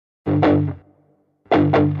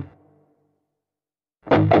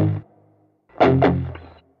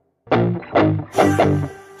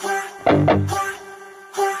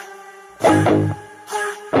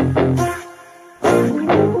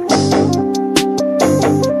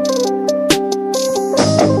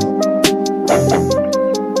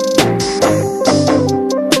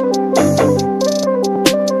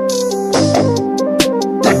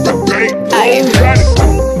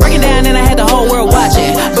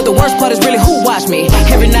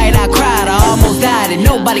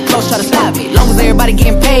Nobody close try to stop me. Long as everybody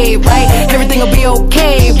getting paid, right? Everything will be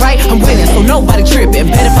okay, right? I'm winning, so nobody tripping.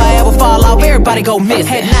 Bet if I ever fall off, everybody go miss.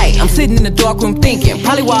 At night, I'm sitting in the dark room thinking,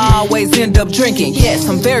 probably why I always end up drinking. Yes,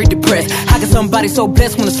 I'm very depressed. How can somebody so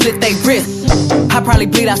blessed wanna slit they wrist? I probably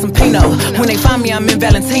bleed out some Pinot. When they find me, I'm in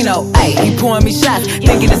Valentino. Ayy, he pouring me shots,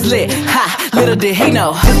 thinking it's lit. Ha, little did he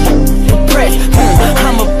know. Depressed,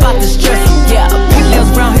 I'm about to stress him. Yeah,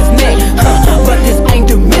 pigtails around his neck, but this ain't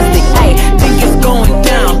domestic. Ayy, think it's going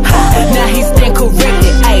down. Now he's stand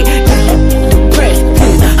corrected. Ayy, depressed,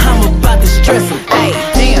 I'm about to stress him. Ayy,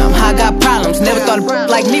 damn, I got problems. Never thought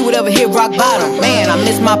a like me would ever hit rock bottom. Man, I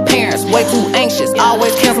miss my parents, way too anxious.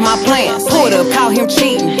 Always cancel my plans. Pulled up, caught him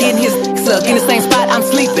cheating, getting his suck in the same spot I'm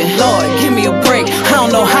sleeping. Lord, give me a break. I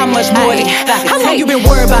don't know how much more. How long you been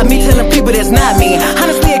worried about me telling people that's not me?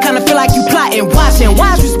 Honestly, it kinda feel like you plotting, watching.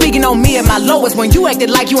 Why is you speaking on me at my lowest when you acted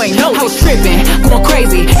like you ain't know? I was tripping, going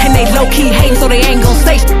crazy, and they low key hating, so they ain't gon'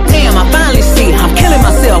 say shit. Damn, I finally see I'm killing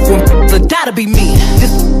myself when the gotta be me.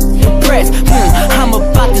 This depressed, I'm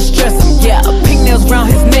about to stress him. Yeah, pink nails around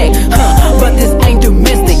his neck, but this ain't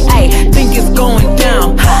domestic. Ayy, think it's going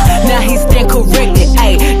down. Now he's stand corrected.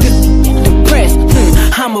 Ayy, this depressed,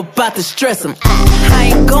 I'm about to stress him.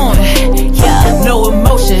 I ain't